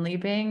and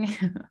leaping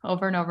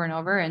over and over and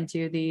over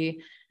into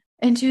the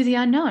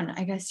unknown,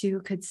 I guess you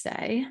could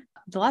say.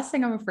 The last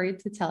thing I'm afraid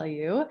to tell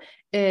you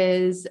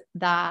is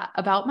that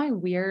about my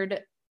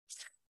weird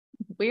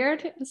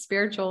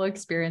spiritual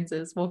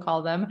experiences, we'll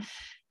call them,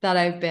 that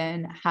I've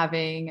been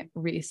having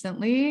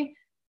recently.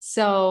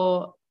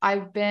 So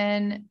I've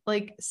been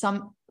like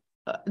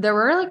there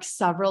were like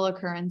several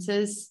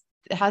occurrences.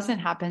 It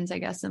hasn't happened, I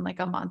guess, in like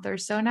a month or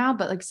so now,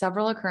 but like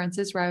several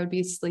occurrences where I would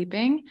be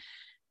sleeping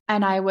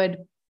and I would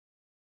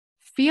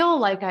feel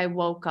like I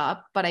woke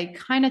up, but I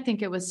kind of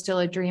think it was still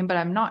a dream, but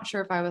I'm not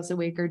sure if I was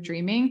awake or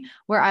dreaming,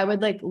 where I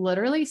would like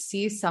literally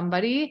see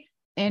somebody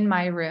in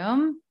my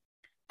room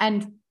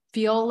and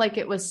feel like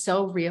it was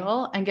so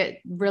real and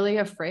get really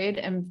afraid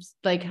and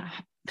like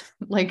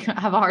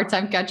have a hard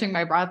time catching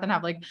my breath and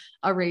have like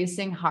a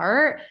racing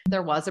heart.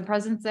 There was a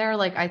presence there.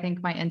 Like, I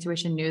think my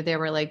intuition knew they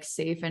were like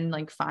safe and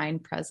like fine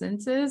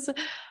presences,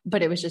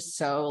 but it was just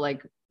so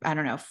like, I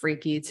don't know,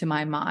 freaky to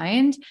my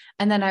mind.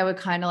 And then I would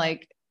kind of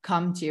like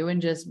come to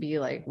and just be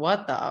like,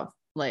 what the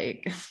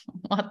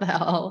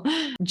hell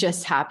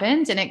just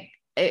happened? And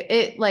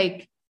it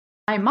like,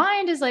 my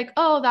mind is like,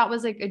 oh, that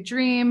was like a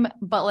dream.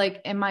 But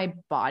like in my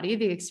body,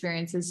 the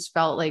experiences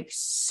felt like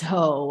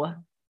so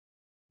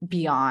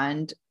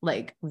beyond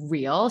like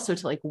real. So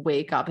to like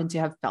wake up and to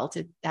have felt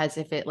it as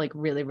if it like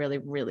really, really,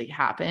 really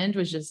happened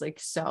was just like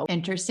so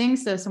interesting.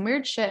 So some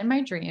weird shit in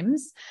my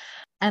dreams.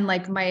 And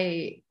like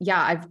my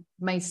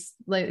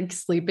like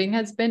sleeping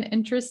has been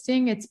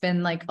interesting. It's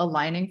been like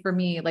aligning for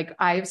me. Like,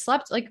 I've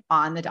slept like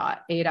on the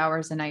dot 8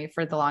 hours a night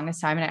for the longest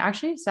time. And I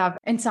actually used to have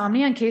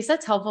insomnia. In case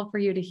that's helpful for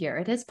you to hear,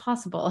 it is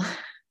possible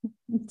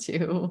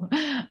to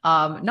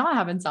not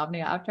have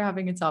insomnia after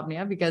having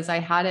insomnia, because I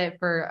had it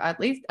for at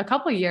least a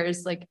couple of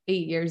years, like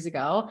 8 years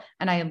ago.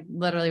 And I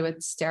literally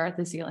would stare at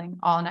the ceiling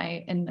all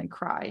night and like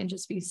cry and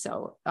just be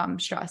so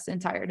stressed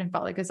and tired and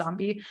felt like a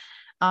zombie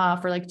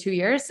for like 2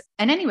 years.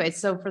 And anyway,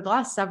 so for the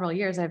last several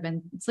years, I've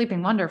been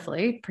sleeping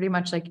wonderfully, pretty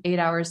much like 8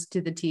 hours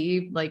to the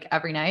T, like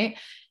every night.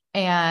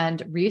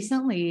 And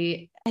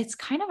recently it's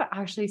kind of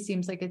actually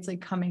seems like it's like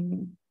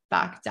coming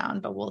back down,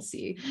 but we'll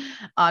see.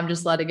 I'm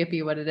just letting it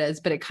be what it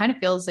is. But it kind of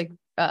feels like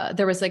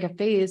there was like a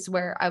phase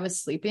where I was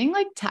sleeping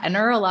like 10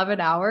 or 11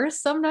 hours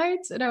some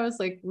nights. And I was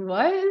like,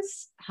 what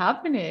is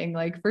happening?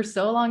 Like, for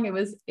so long it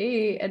was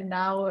 8, and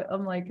now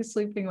I'm like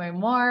sleeping way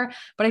more.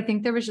 But I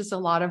think there was just a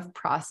lot of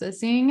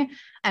processing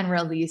and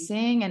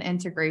releasing and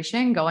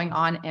integration going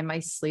on in my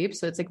sleep.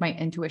 So it's like my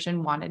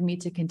intuition wanted me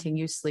to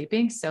continue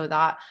sleeping so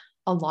that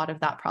a lot of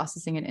that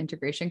processing and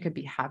integration could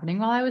be happening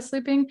while I was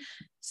sleeping.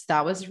 So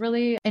that was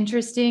really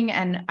interesting.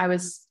 And I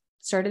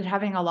started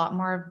having a lot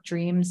more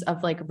dreams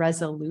of like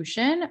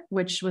resolution,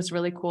 which was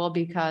really cool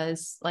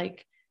because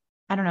like,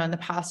 I don't know, in the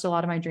past, a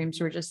lot of my dreams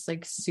were just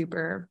like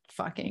super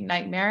fucking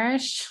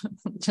nightmarish,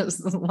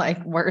 just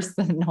like worse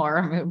than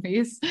horror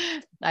movies.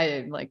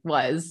 I like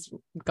was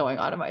going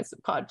on in my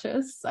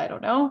subconscious. I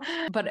don't know.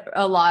 But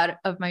a lot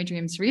of my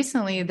dreams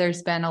recently,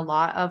 there's been a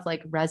lot of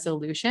like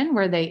resolution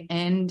where they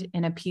end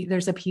in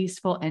there's a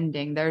peaceful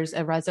ending. There's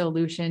a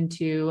resolution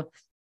to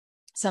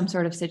some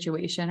sort of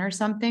situation or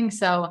something.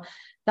 So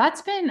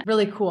that's been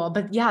really cool.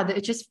 But yeah,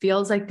 it just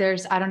feels like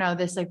there's, I don't know,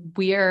 this like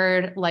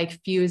weird, like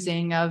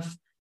fusing of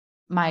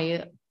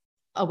my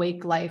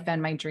awake life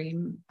and my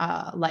dream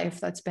life.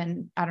 That's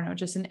been, I don't know,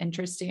 just an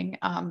interesting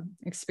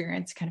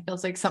experience. Kind of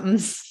feels like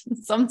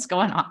something's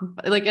going on,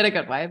 like in a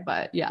good way.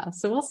 But yeah,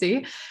 so we'll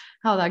see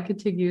how that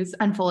continues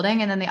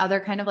unfolding. And then the other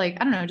kind of like,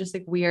 I don't know, just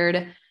like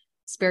weird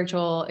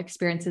spiritual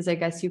experiences, I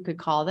guess you could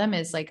call them,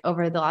 is like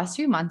over the last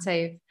few months,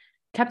 I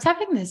kept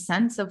having this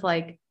sense of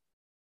like,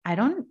 I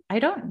don't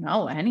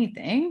know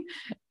anything.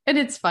 And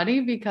it's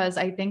funny because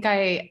I think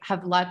I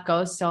have let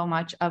go so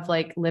much of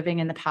like living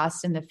in the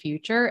past and the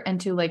future, and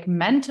to like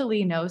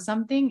mentally know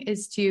something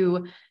is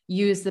to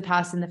use the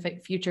past and the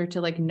future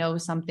to like know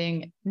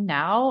something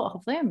now.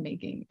 Hopefully I'm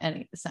making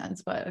any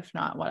sense, but if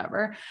not,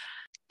 whatever.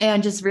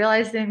 And just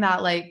realizing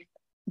that like,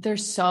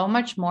 there's so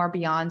much more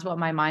beyond what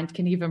my mind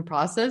can even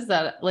process,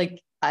 that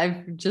like,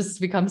 I've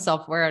just become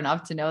self-aware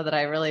enough to know that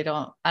I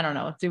don't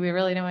know. Do we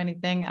really know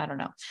anything? I don't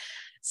know.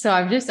 So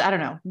I don't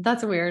know.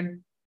 That's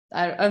weird.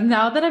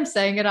 Now that I'm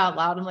saying it out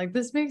loud, I'm like,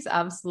 this makes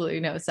absolutely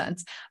no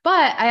sense.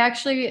 But I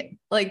actually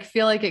like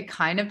feel like it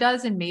kind of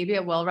does. And maybe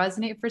it will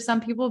resonate for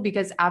some people,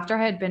 because after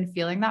I had been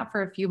feeling that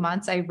for a few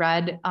months, I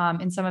read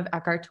in some of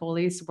Eckhart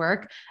Tolle's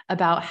work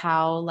about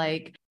how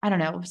like, I don't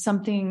know,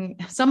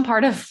 some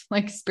part of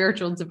like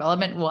spiritual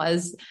development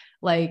was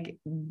like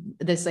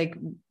this, like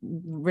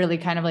really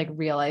kind of like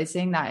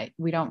realizing that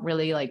we don't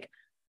really like,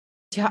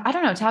 I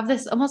don't know, to have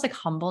this almost like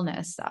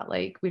humbleness that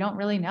like, we don't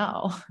really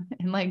know.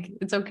 And like,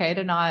 it's okay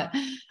to not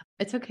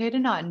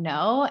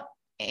know.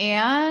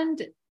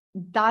 And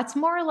that's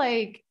more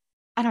like,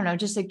 I don't know,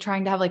 just like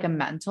trying to have like a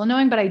mental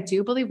knowing, but I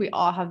do believe we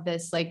all have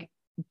this like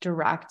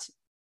direct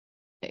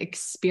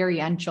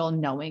experiential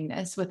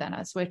knowingness within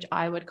us, which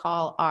I would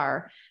call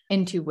our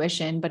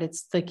intuition, but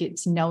it's like,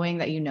 it's knowing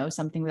that you know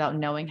something without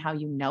knowing how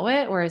you know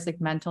it. Whereas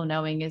like mental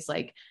knowing is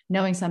like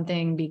knowing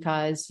something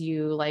because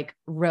you like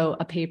wrote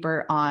a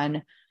paper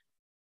on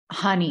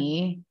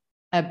honey.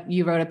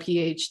 You wrote a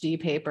PhD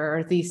paper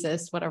or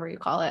thesis, whatever you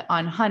call it,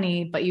 on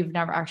honey, but you've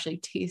never actually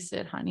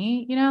tasted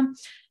honey, you know?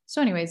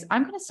 So anyways,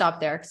 I'm going to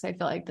stop there because I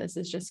feel like this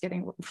is just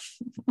getting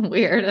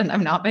weird and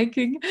I'm not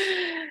making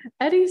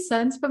any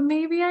sense, but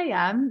maybe I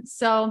am.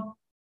 So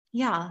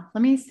yeah,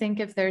 let me think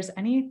if there's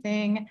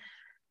anything. I'm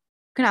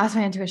going to ask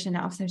my intuition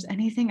now if there's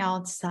anything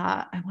else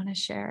that I want to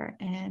share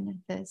in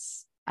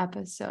this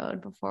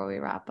episode before we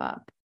wrap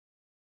up.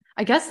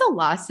 I guess the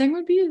last thing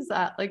would be is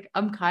that like,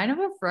 I'm kind of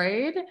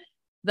afraid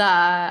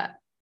that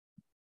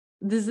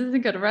this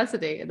isn't going to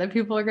resonate, that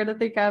people are going to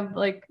think I'm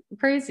like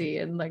crazy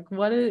and like,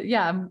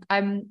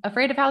 I'm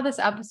afraid of how this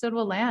episode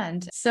will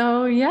land.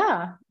 So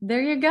yeah, there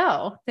you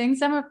go.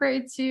 Things I'm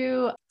afraid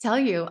to tell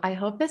you. I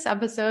hope this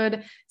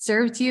episode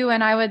served you.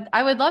 And I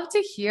would love to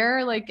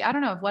hear, like, I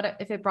don't know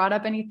if it brought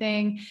up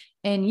anything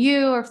in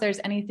you, or if there's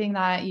anything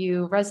that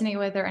you resonate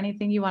with or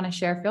anything you want to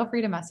share, feel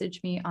free to message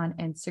me on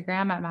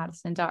Instagram at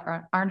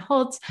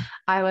madison.arnholtz.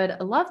 I would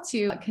love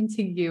to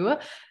continue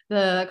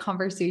the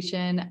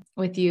conversation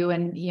with you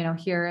and, you know,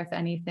 hear if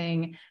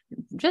anything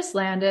just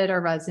landed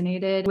or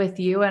resonated with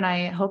you. And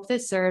I hope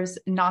this serves,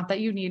 not that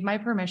you need my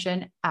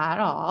permission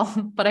at all,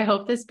 but I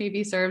hope this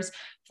maybe serves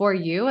for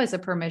you as a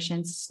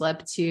permission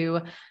slip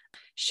to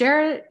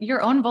share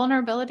your own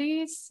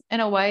vulnerabilities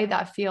in a way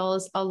that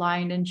feels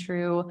aligned and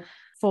true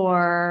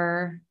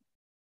for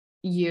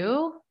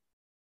you,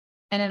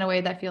 and in a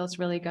way that feels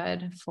really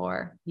good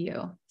for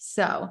you.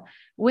 So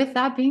with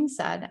that being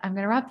said, I'm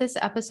going to wrap this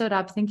episode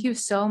up. Thank you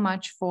so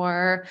much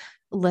for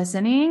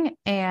listening,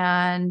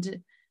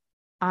 and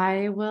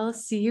I will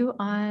see you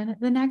on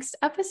the next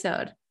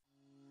episode.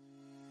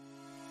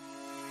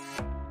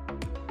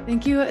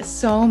 Thank you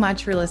so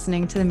much for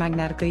listening to the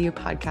Magnetically You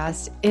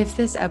podcast. If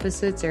this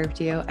episode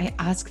served you, I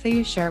ask that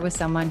you share it with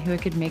someone who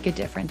it could make a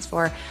difference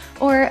for,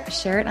 or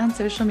share it on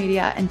social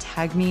media and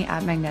tag me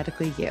at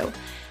Magnetically You.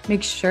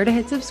 Make sure to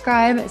hit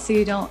subscribe so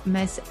you don't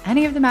miss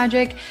any of the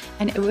magic,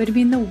 and it would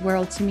mean the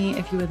world to me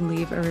if you would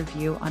leave a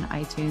review on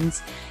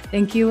iTunes.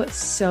 Thank you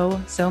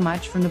so, so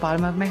much from the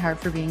bottom of my heart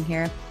for being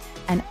here,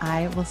 and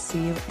I will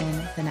see you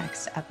in the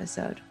next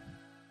episode.